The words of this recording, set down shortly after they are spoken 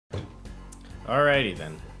Alrighty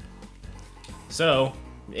then. So,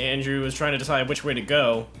 Andrew was trying to decide which way to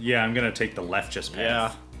go. Yeah, I'm gonna take the leftist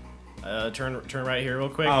path. Yeah. Turn right here real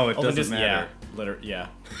quick. Oh, it doesn't matter. Yeah.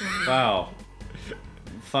 Wow.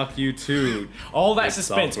 Fuck you too. All that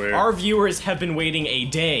suspense. Our viewers have been waiting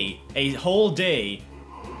a whole day,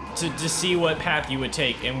 to see what path you would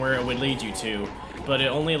take and where it would lead you to, but it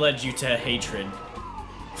only led you to hatred.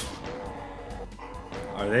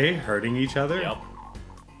 Are they hurting each other? Yep.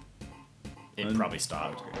 It probably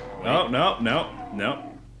stopped. No, no, no,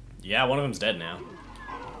 no. Yeah, one of them's dead now.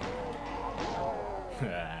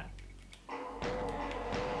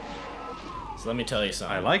 So let me tell you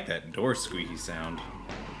something. I like that door squeaky sound.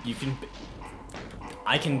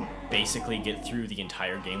 I can basically get through the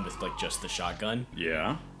entire game with like just the shotgun.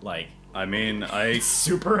 Yeah. Like, I mean, it's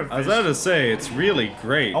super efficient. I was about to say, it's really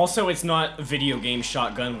great. Also, it's not a video game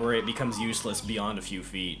shotgun where it becomes useless beyond a few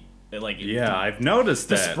feet. Yeah, I've noticed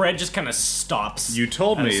that. The spread just kind of stops. You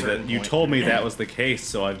told me that was the case,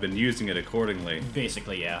 so I've been using it accordingly.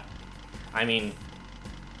 Basically, yeah. I mean,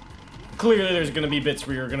 clearly there's gonna be bits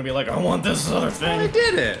where you're gonna be like, I want this other thing. I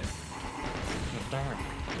did it.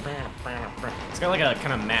 It's got like a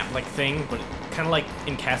kind of map-like thing, but kind of like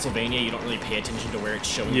in Castlevania, you don't really pay attention to where it's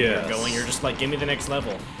showing you you're going. You're just like, give me the next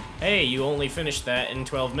level. Hey, you only finished that in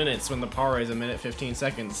 12 minutes when the power is 1 minute 15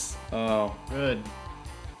 seconds. Oh. Good.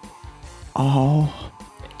 Oh.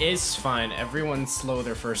 It's fine. Everyone's slow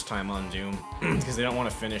their first time on Doom because they don't want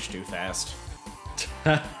to finish too fast.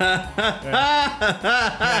 Play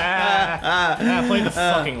the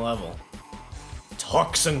fucking level.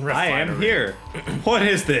 Toxin refinery. I am here. What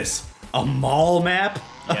is this? A mall map?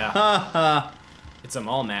 Yeah. It's a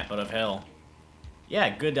mall map, but of hell. Yeah,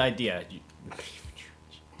 good idea.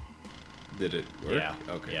 Did it work? Yeah.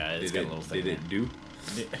 Okay. Yeah, it's got a little thing. Did it do?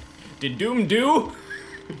 Did Doom do?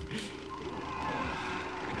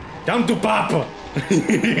 Down to Papa!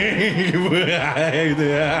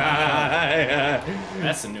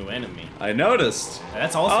 That's a new enemy. I noticed.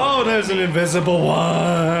 That's also. Oh, there's an invisible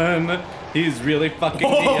one. He's really fucking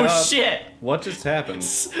me up. Oh shit! What just happened?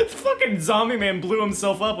 Fucking zombie man blew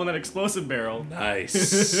himself up on that explosive barrel.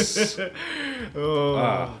 Nice.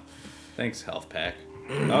 Oh. Thanks, health pack.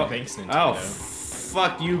 Oh, thanks, Nintendo. Oh,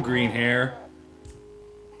 fuck you, green hair.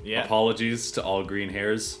 Yeah. Apologies to all green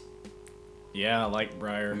hairs. Yeah, like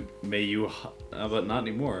Briar. May you, but not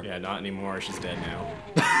anymore. Yeah, not anymore. She's dead now.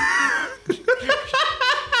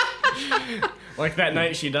 Like that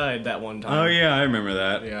night she died that one time. Oh yeah, I remember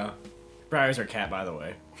that. Yeah. Briar's our cat, by the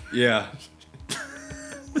way. Yeah.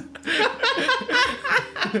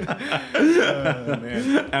 Oh,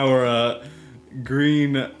 man. Our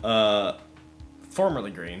green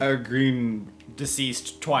Formerly green. our green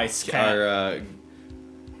Deceased twice cat. our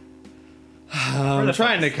I'm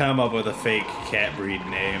trying to come up with a fake cat breed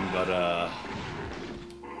name, but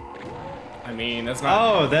I mean, that's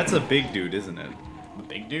not. oh, that's a big dude, isn't it? The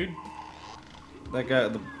big dude? That guy,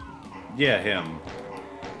 yeah, him.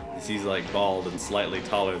 He's like bald and slightly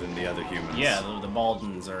taller than the other humans. Yeah, the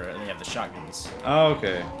Baldens they have the shotguns. Oh,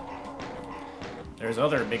 okay. There's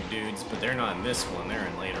other big dudes, but they're not in this one. They're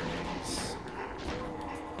in later games.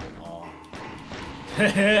 Oh.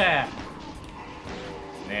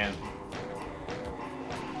 Man.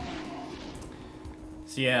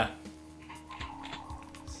 So yeah.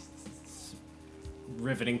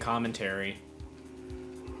 Riveting commentary.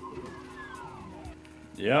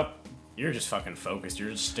 Yep. You're just fucking focused.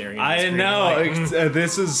 You're just staring at the I screen know. like,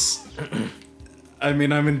 This is. I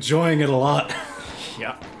mean, I'm enjoying it a lot.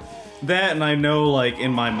 Yeah. That, and I know, like,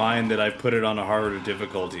 in my mind that I put it on a harder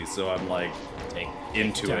difficulty, so I'm like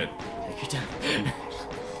into it. Take your time.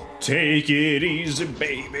 Take it easy,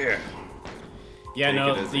 baby. Yeah, Take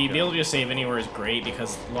no, it as the it ability to save anywhere is great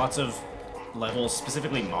because lots of levels,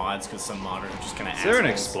 specifically mods, because some modders are just kind of Is there an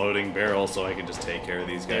exploding barrel so I can just take care of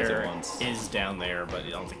these guys there at once? is down there, but I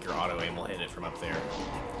don't think your auto aim will hit it from up there.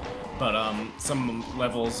 But some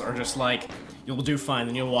levels are just like, you'll do fine,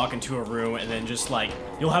 then you'll walk into a room, and then just like,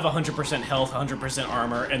 you'll have 100% health, 100%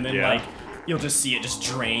 armor, and then like, you'll just see it just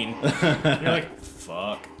drain. You're like,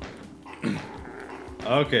 fuck.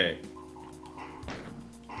 Okay.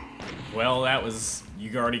 Well, that was,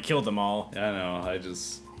 you already killed them all. I know, I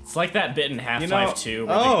just... It's like that bit in Half-Life 2.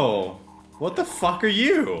 Oh! What the fuck are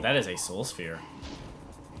you? That is a soul sphere.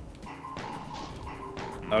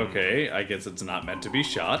 Okay, I guess it's not meant to be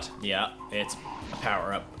shot. Yeah, it's a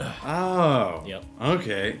power-up. Oh. Yep.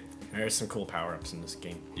 Okay. There's some cool power-ups in this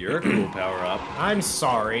game. You're a cool power-up. I'm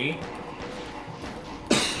sorry.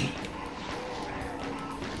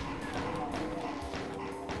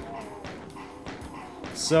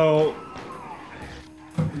 So...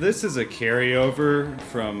 this is a carryover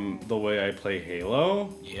from the way I play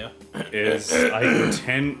Halo. Yeah. Is I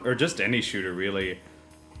tend, or just any shooter really,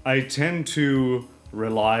 I tend to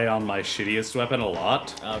rely on my shittiest weapon a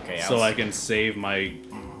lot. Okay. So I can save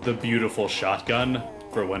the beautiful shotgun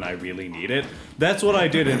for when I really need it. That's what I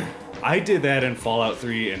did that in Fallout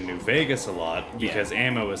 3 and New Vegas a lot because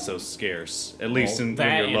ammo is so scarce. At least when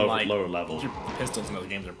you're lower level. Your pistols in those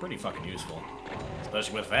games are pretty fucking useful,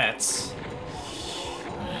 especially with VATS.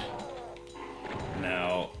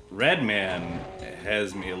 Now, Redman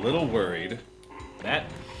has me a little worried. That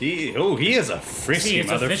he is a frisky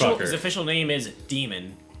motherfucker. His official name is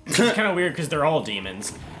Demon. It's kind of weird because they're all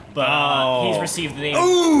demons. But he's received the name.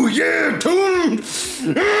 Oh yeah, Toon!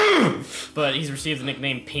 But he's received the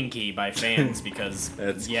nickname Pinky by fans because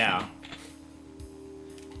yeah.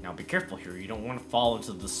 Now be careful here. You don't want to fall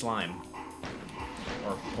into the slime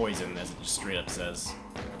or poison, as it just straight up says.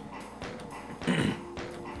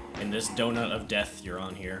 In this donut of death you're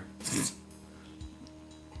on here.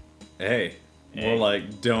 Hey. More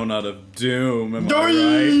like donut of doom, am I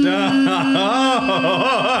right?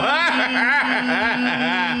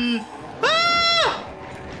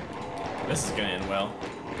 This is gonna end well.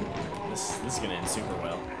 This is gonna end super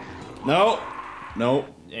well. No.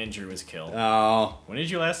 Andrew was killed. Oh. When did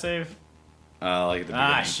you last save? Like at the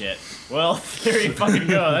beginning. Shit. Well, there you fucking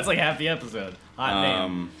go. That's like half the episode. Hot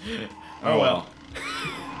damn. Oh well.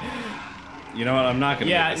 You know what? I'm not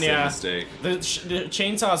gonna make the same mistake. The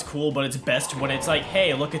chainsaw is cool, but it's best when it's like,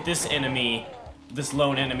 hey, look at this enemy, this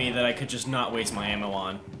lone enemy that I could just not waste my ammo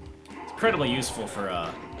on. It's incredibly useful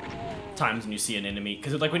for times when you see an enemy,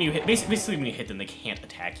 because like when you hit, basically when you hit them, they can't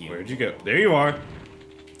attack you. Where'd you go? There you are.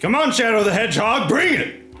 Come on, Shadow the Hedgehog, bring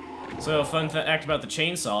it! So, fun fact about the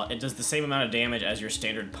chainsaw, it does the same amount of damage as your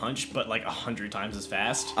standard punch, but like 100 times as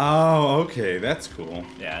fast. Oh, okay, that's cool.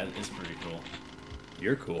 Yeah, it's pretty cool.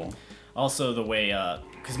 You're cool. Also, the way,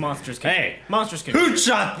 because monsters can... Hey! Monsters can... Who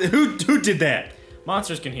did that?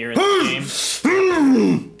 Monsters can hear in this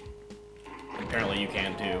game. Apparently you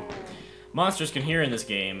can, too. Monsters can hear in this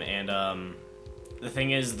game, and, the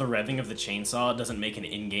thing is, the revving of the chainsaw doesn't make an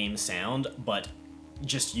in-game sound, but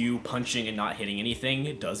just you punching and not hitting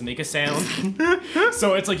anything does make a sound.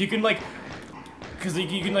 So it's like, you can, like... Because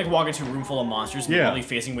you can, like, walk into a room full of monsters and they're probably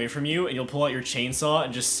facing away from you, and you'll pull out your chainsaw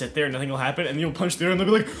and just sit there and nothing will happen, and then you'll punch through and they'll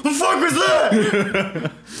be like, the fuck was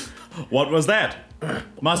that? What was that?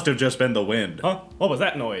 Must have just been the wind. Huh? What was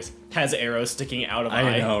that noise? Has arrows sticking out of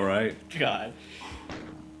I know, right? God.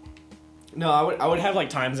 No, I would have, like,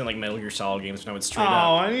 times in, like, Metal Gear Solid games when I would straight up...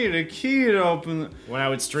 Oh, I need a key to open... When I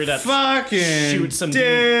would straight up fucking shoot some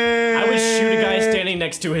dude. I would shoot a guy standing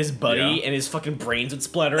next to his buddy, and his fucking brains would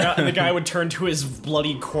splatter out, and the guy would turn to his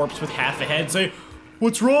bloody corpse with half a head and say,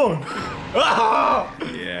 "What's wrong?"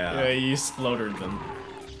 Yeah. You sploddered them.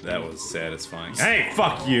 That was satisfying. Hey,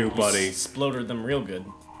 fuck you, buddy. You sploddered them real good.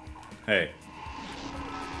 Hey.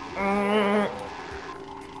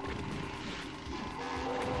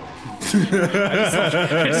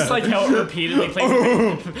 I just like how it repeatedly plays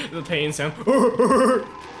the pain sound.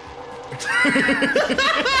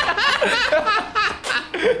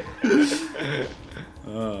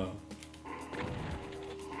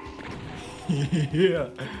 Yeah.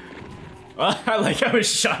 Well, I like how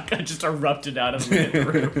his shotgun just erupted out of the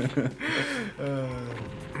roof.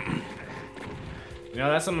 You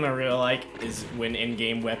know, that's something I really like, is when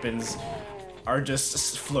in-game weapons are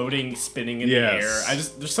just floating, spinning in the air.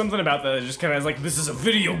 There's something about that just kind of like, this is a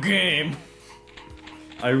video game.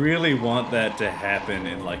 I really want that to happen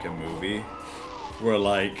in like a movie, where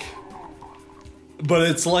like, but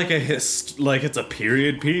it's like it's a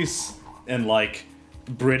period piece, and like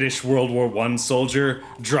British World War I soldier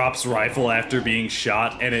drops rifle after being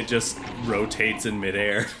shot, and it just rotates in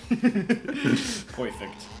midair.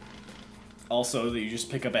 Perfect. Also, that you just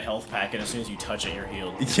pick up a health pack, and as soon as you touch it, you're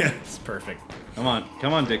healed. Yeah. It's perfect. Come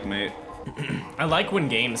on, dick mate. I like when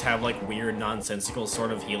games have, like, weird, nonsensical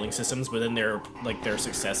sort of healing systems, but then their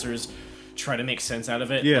successors try to make sense out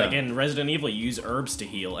of it. Yeah. Like, in Resident Evil, you use herbs to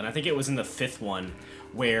heal, and I think it was in the 5th one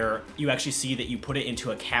where you actually see that you put it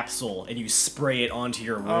into a capsule and you spray it onto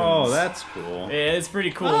your wounds. Oh, that's cool. Yeah, it's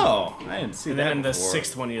pretty cool. Oh, I didn't see that. And then in the before.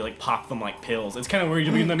 6th one, you like pop them like pills. It's kind of weird.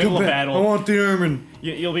 You'll be in the middle of battle. I want the ermine.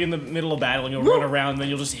 You'll be in the middle of battle and you'll run around and then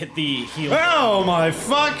you'll just hit the heal. Oh, my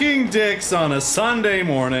fucking dicks on a Sunday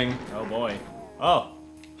morning. Oh boy. Oh,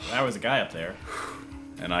 that was a guy up there.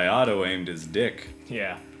 And I auto-aimed his dick.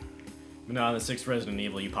 Yeah. But no, in the 6th Resident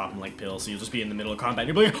Evil, you pop them like pills, so you'll just be in the middle of combat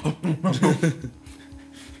and you'll be like,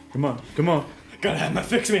 Come on. gotta have my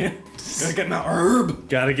fix, man. Gotta get my herb.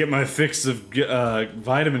 Gotta get my fix of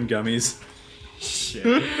vitamin gummies.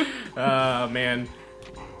 Shit. Man.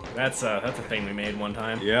 That's a thing we made one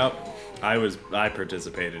time. Yep. I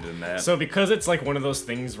participated in that. So because it's like one of those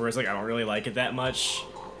things where it's like I don't really like it that much,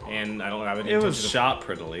 and I don't have any it was intention of- shot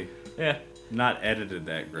prettily. Yeah. Not edited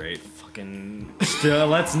that great. Fucking. Still,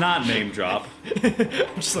 let's not name drop.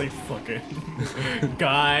 Just like fucking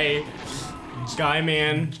guy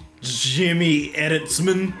man. Jimmy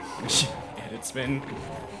Editsman. Editsman.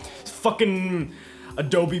 Fucking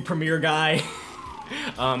Adobe Premiere guy.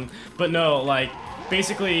 But no, like,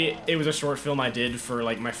 basically, it was a short film I did for,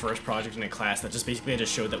 like, my first project in a class that just basically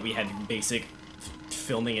just showed that we had basic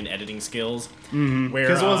filming and editing skills. Mm-hmm. Where,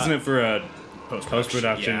 Because wasn't it for a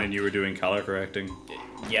post-production yeah. and you were doing color correcting?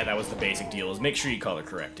 Yeah, that was the basic deal, is make sure you color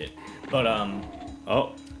correct it. But,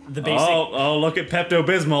 Oh. the basic... Oh, look at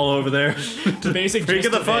Pepto-Bismol over there. The basic Freak gist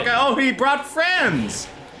of the of fuck it- out. Oh, he brought friends!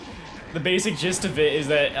 The basic gist of it is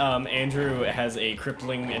that Andrew has a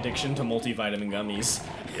crippling addiction to multivitamin gummies.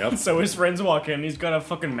 Yep. So his friends walk in, he's got a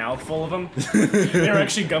fucking mouthful of them. They're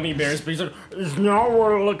actually gummy bears, but he's like, it's not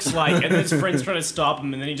what it looks like. And then his friends try to stop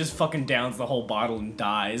him, and then he just fucking downs the whole bottle and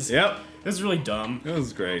dies. Yep. This is really dumb. It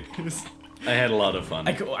was great. I had a lot of fun.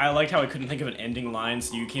 I liked how I couldn't think of an ending line,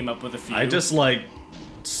 so you came up with a few. I just, like,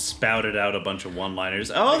 spouted out a bunch of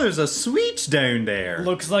one-liners. Oh, there's a sweet down there.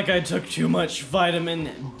 Looks like I took too much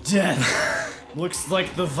vitamin death. Looks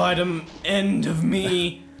like the vitamin end of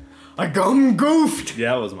me. I gum goofed.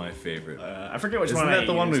 Yeah, that was my favorite. I forget which Isn't one that I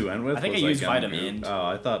the one used. we went with? I think Was I that used Gum vitamin Goof? end. Oh,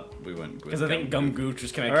 I thought we went with Because I think gum Goof. goof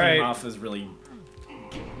just kind of All came right. off as really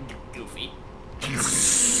goofy.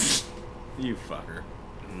 You fucker.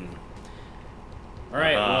 All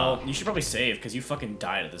right, well, you should probably save because you fucking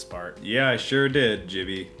died at this part. Yeah, I sure did,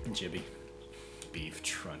 Jibby. Jibby. Beef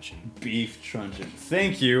truncheon. Beef truncheon.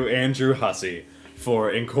 Thank you, Andrew Hussey, for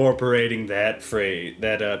incorporating that phrase,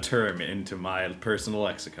 that term into my personal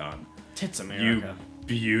lexicon. Tits America. You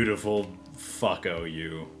beautiful fucko,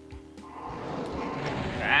 you.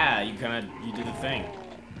 Ah, you did the thing.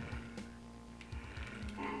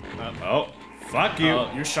 Oh, fuck you.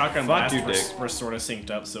 Your shotgun Fuck you, blasts Dick. were sort of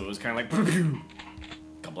synced up, so it was kind of like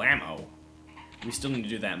kablamo. We still need to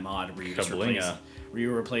do that mod where you just Kablinga.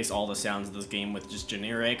 replace all the sounds of this game with just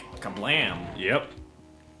generic kablam. Yep.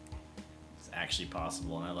 It's actually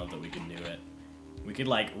possible, and I love that we can do it. We could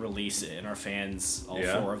like release it, and our fans, all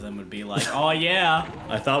Yeah. 4 of them, would be like, "Oh yeah."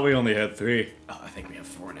 I thought we only had 3. Oh, I think we have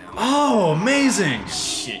 4 now. Oh, amazing!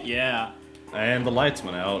 Shit, yeah. And the lights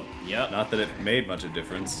went out. Yep. Not that it made much of a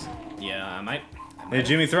difference. Yeah, I might. Hey,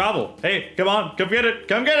 Jimmy Throbble. Hey, come on, come get it,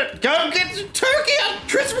 come get it, come get the turkey on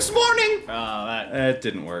Christmas morning! Oh, that. It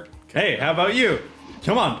didn't work. Hey, how about you?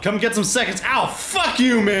 Come on, come get some seconds. Ow, fuck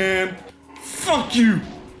you, man! Fuck you!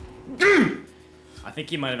 I think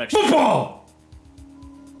he might have actually. Football!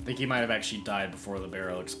 I think he might have actually died before the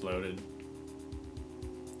barrel exploded.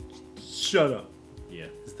 Shut up. Yeah.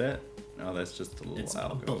 Is that? No, that's just a little It's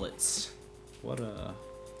algo. bullets. What a...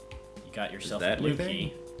 You got yourself that a blue anything?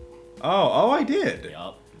 key. Oh, I did.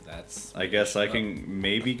 Yup. That's. I guess I can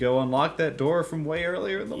maybe go unlock that door from way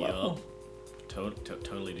earlier in the Yup. level.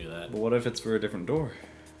 Totally do that. But what if it's for a different door?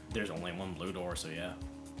 There's only one blue door, so yeah.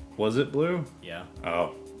 Was it blue? Yeah.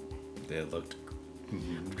 Oh. It looked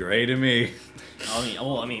gray to me.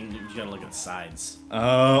 I mean, you gotta look at the sides.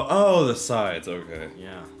 Oh, the sides, okay.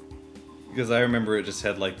 Yeah. Because I remember it just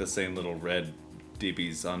had like the same little red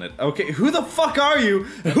DBs on it. Okay, who the fuck are you?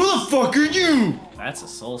 And who the fuck are you? That's a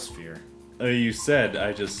soul sphere. You said,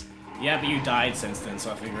 I just... Yeah, but you died since then,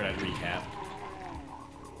 so I figured I'd recap.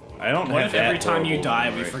 I don't What have if that every time you horrible die,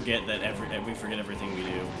 we memory. forget that we forget everything we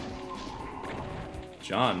do?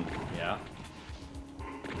 John, Yeah.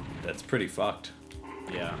 that's pretty fucked.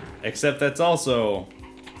 Yeah. Except that's also...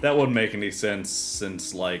 That wouldn't make any sense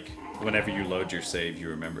since, like, whenever you load your save, you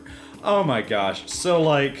remember. Oh my gosh. So,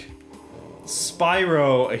 like,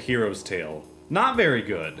 Spyro, A Hero's Tale. Not very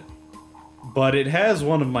good. But it has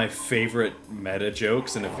one of my favorite meta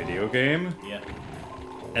jokes in a video game. Yeah.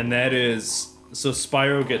 And that is... So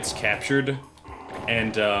Spyro gets captured,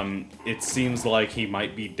 and it seems like he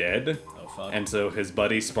might be dead. Oh fuck. And so his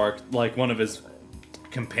buddy Spark, like one of his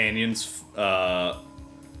companions,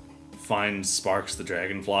 finds Sparks the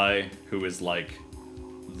Dragonfly, who is like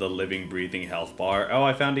the living, breathing health bar. Oh,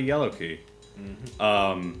 I found a yellow key.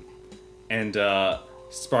 And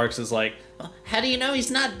Sparks is like, How do you know he's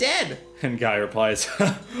not dead? and Guy replies,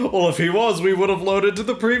 well, if he was, we would have loaded to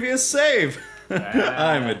the previous save.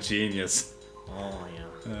 I'm a genius. Oh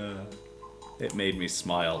yeah. It made me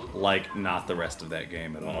smile, like not the rest of that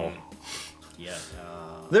game at all. Yeah.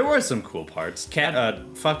 There were some cool parts.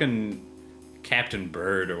 Fucking Captain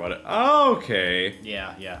Bird or what. Oh, okay.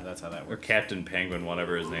 Yeah, that's how that Or works. Captain Penguin,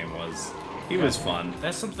 whatever his name was. He was fun.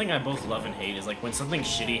 That's something I both love and hate, is like when something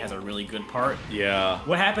shitty has a really good part. Yeah.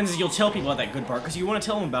 What happens is you'll tell people about that good part because you want to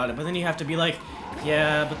tell them about it, but then you have to be like,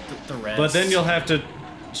 yeah, but the rest. But then you'll have to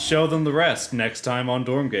show them the rest next time on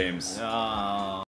Dorm Games. Oh.